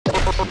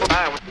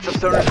Hi, what's up,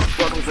 stoners?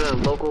 Welcome to the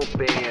local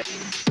band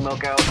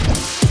Smokeout.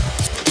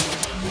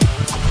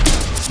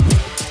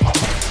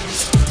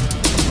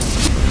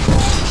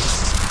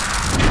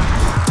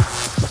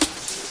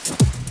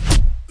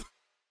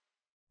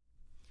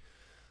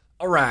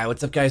 Alright,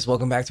 what's up guys?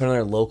 Welcome back to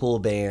another local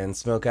band,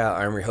 Smokeout.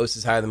 I'm your host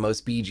is Higher Than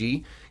Most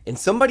BG, and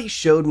somebody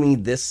showed me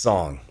this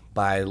song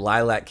by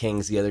Lilac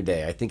Kings the other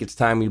day. I think it's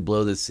time we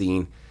blow this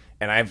scene.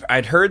 And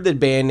I'd heard the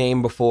band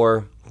name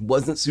before,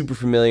 wasn't super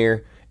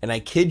familiar, and I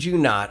kid you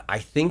not, I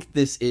think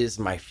this is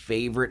my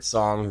favorite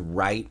song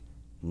right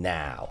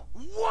now.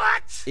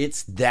 What?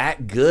 It's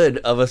that good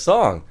of a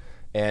song.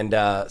 And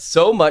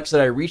so much that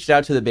I reached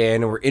out to the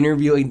band, and we're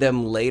interviewing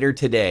them later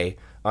today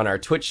on our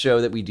Twitch show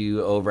that we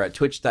do over at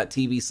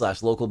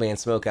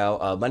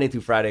twitch.tv/localbandsmokeout, Monday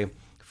through Friday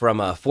from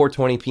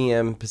 4:20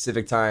 p.m.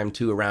 Pacific time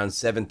to around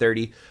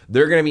 7:30.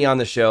 They're going to be on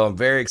the show. I'm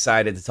very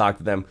excited to talk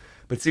to them.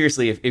 But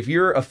seriously, if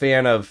you're a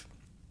fan of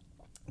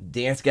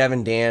Dance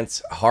Gavin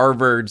Dance,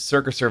 Harvard,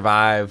 Circa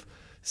Survive,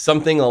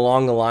 something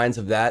along the lines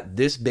of that,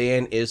 this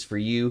band is for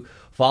you.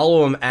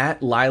 Follow them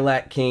at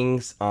Lilac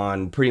Kings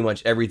on pretty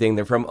much everything.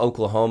 They're from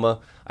Oklahoma.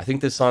 I think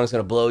this song is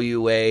going to blow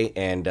you away,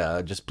 and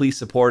just please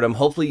support them.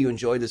 Hopefully you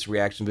enjoyed this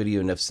reaction video,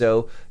 and if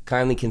so,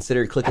 kindly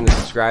consider clicking the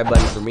subscribe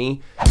button for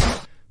me.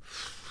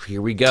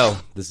 Here we go.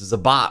 This is a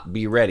bop.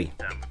 Be ready.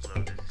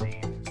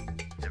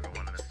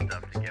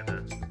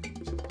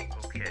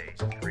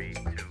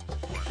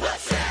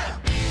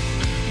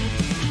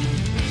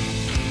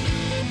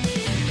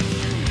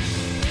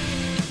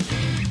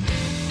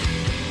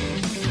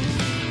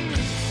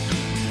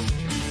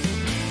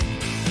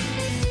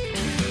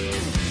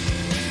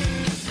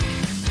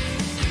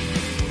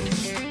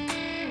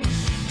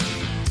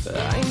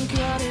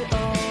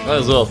 That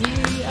was a little.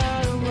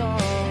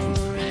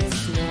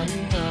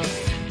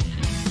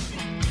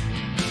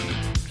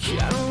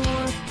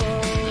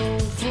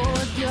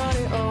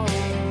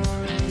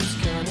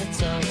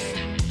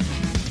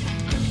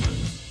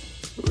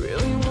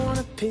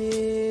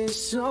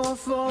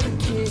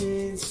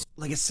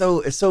 Like it's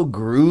so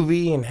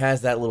groovy and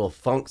has that little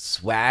funk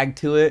swag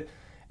to it.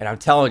 And I'm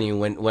telling you,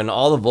 when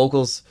all the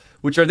vocals,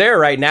 which are there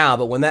right now,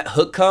 but when that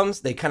hook comes,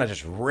 they kind of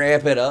just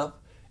ramp it up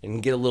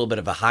and get a little bit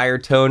of a higher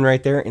tone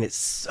right there, and it's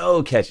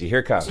so catchy. Here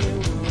it comes.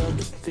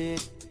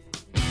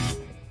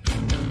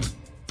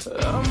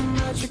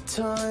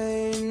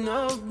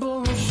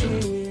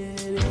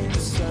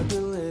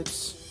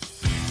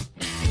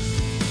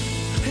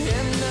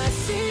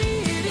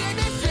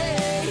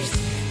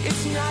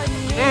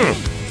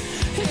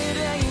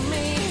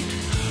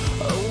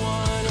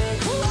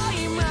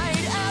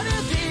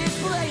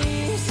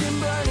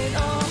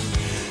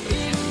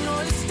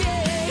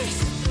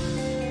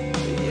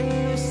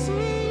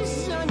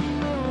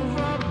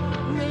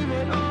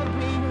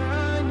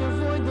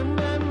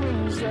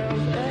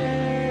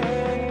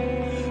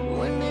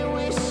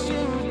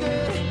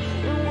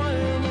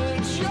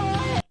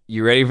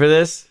 You ready for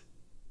this?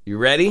 You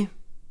ready?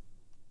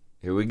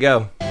 Here we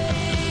go.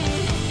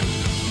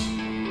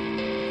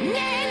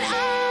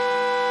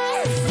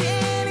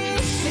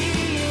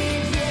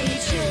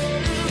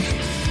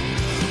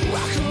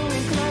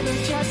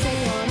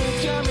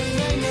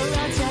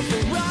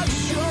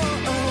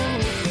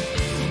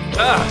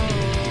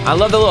 I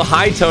love the little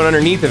high tone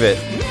underneath of it.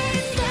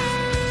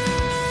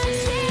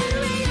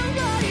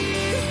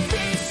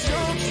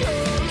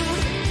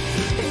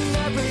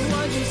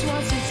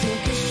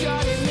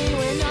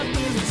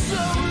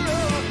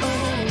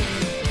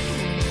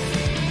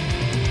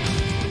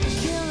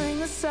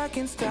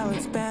 Still,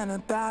 it's been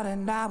about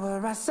an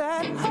hour. I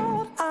said,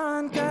 hold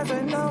on, cause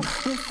I know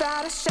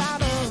without a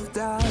shadow of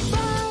doubt,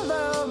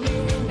 follow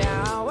me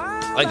now.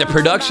 Like the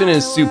production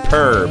is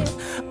superb,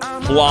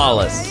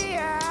 flawless.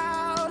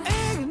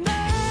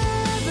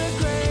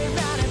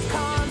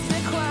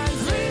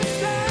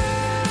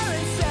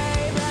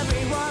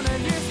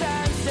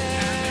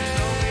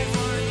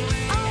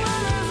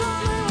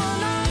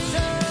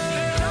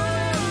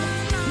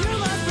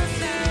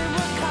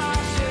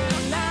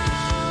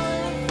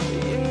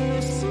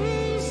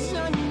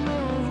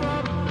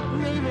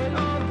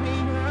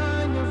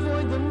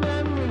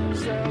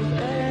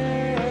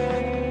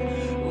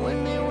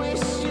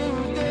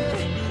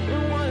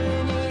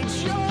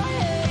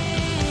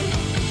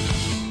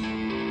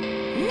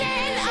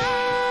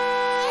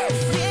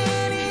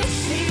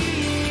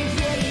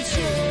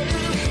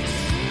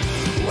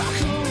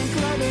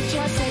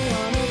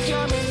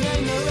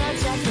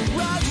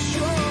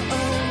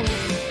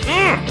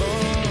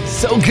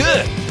 So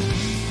good.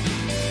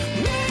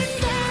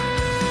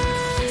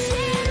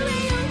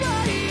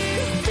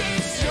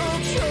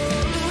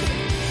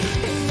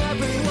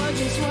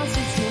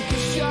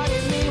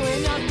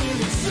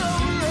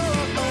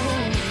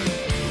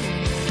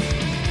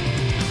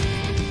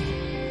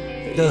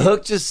 The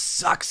hook just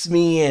sucks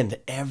me in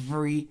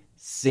every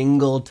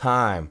single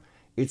time.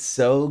 It's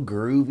so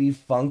groovy,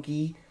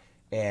 funky,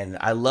 and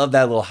I love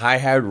that little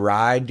hi-hat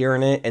ride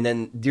during it. And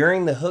then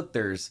during the hook,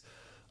 there's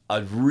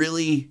a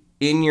really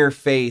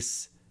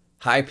in-your-face,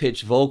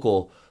 high-pitched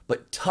vocal,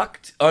 but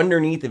tucked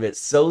underneath of it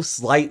so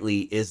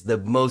slightly is the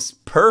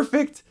most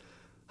perfect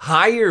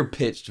higher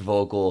pitched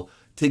vocal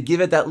to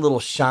give it that little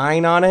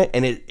shine on it,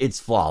 and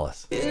it's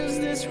flawless.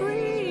 It's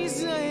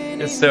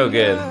so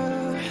good.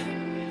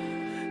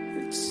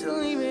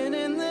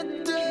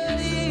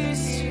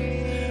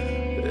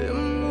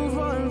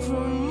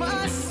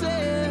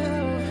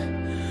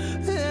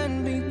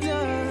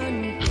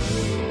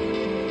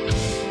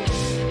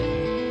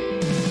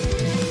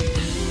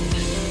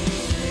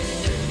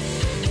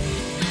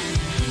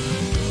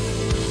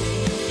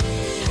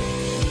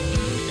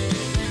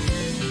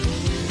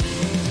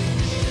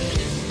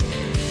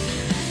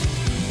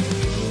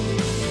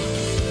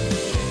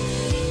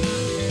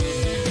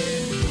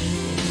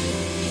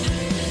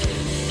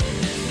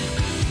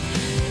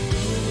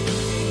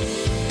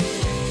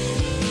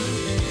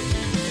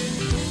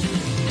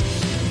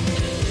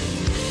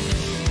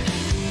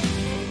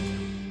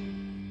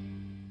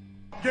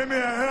 Give me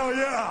a hell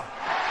yeah.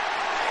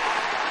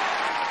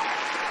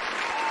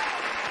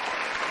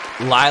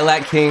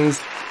 Lilac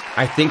Kings,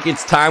 I think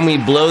it's time we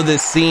blow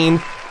this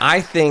scene. I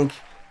think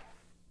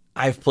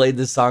I've played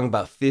this song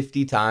about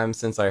 50 times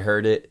since I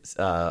heard it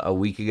a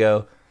week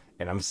ago,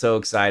 and I'm so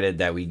excited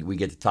that we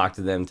get to talk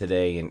to them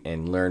today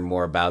and learn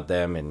more about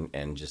them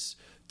and just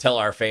tell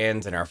our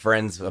fans and our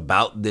friends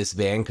about this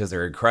band because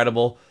they're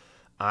incredible.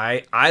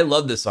 I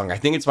love this song. I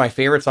think it's my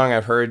favorite song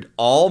I've heard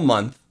all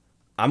month.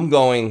 I'm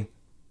going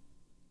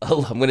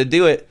to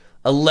do it.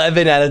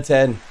 11 out of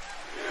 10.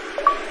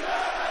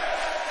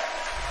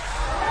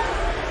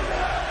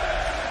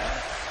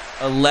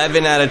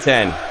 11 out of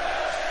 10.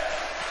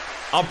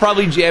 I'll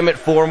probably jam it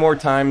 4 more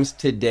times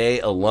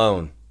today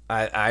alone.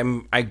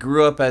 I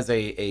grew up as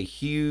a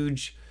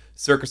huge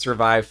Circus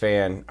Survive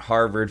fan,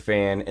 Harvard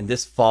fan, and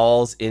this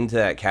falls into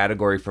that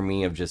category for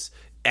me of just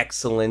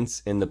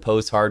excellence in the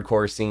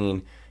post-hardcore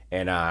scene.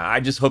 And I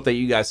just hope that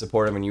you guys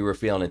support them and you were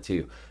feeling it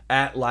too.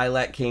 At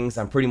Lilac Kings,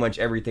 I'm pretty much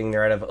everything.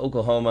 They're out of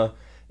Oklahoma.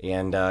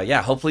 And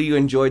yeah, hopefully you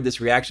enjoyed this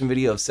reaction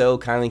video. If so,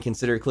 kindly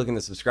consider clicking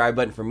the subscribe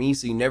button for me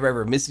so you never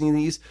ever miss any of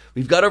these.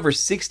 We've got over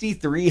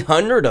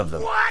 6,300 of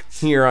them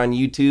here on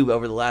YouTube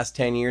over the last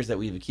 10 years that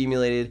we've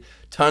accumulated.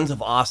 Tons of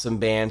awesome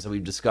bands that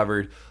we've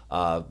discovered.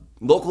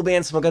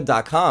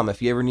 Localbandsmokeout.com if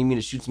you ever need me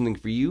to shoot something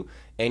for you.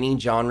 Any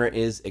genre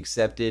is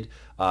accepted.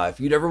 If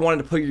you'd ever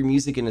wanted to put your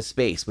music into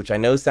space, which I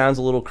know sounds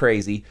a little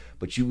crazy,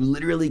 but you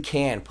literally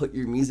can put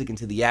your music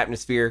into the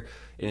atmosphere,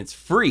 and it's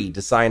free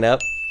to sign up.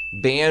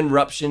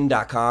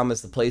 Bandruption.com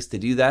is the place to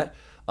do that.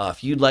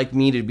 If you'd like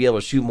me to be able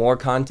to shoot more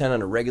content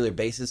on a regular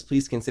basis,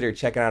 please consider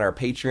checking out our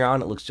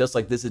Patreon. It looks just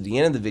like this at the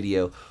end of the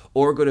video,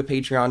 or go to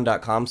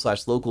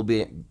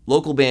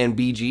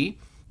patreon.com/localbandbg.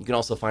 You can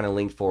also find a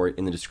link for it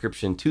in the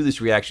description to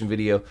this reaction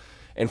video.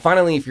 And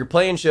finally, if you're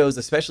playing shows,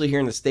 especially here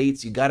in the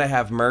States, you gotta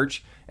have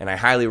merch, and I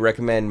highly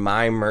recommend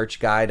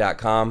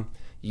mymerchguy.com.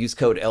 Use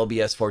code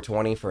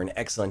LBS420 for an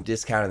excellent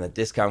discount, and the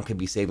discount could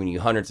be saving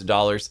you hundreds of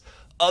dollars.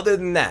 Other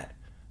than that,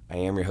 I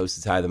am your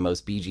host, Ty the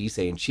Most BG,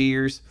 saying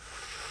cheers,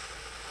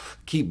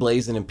 keep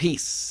blazing, and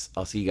peace.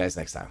 I'll see you guys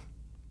next time.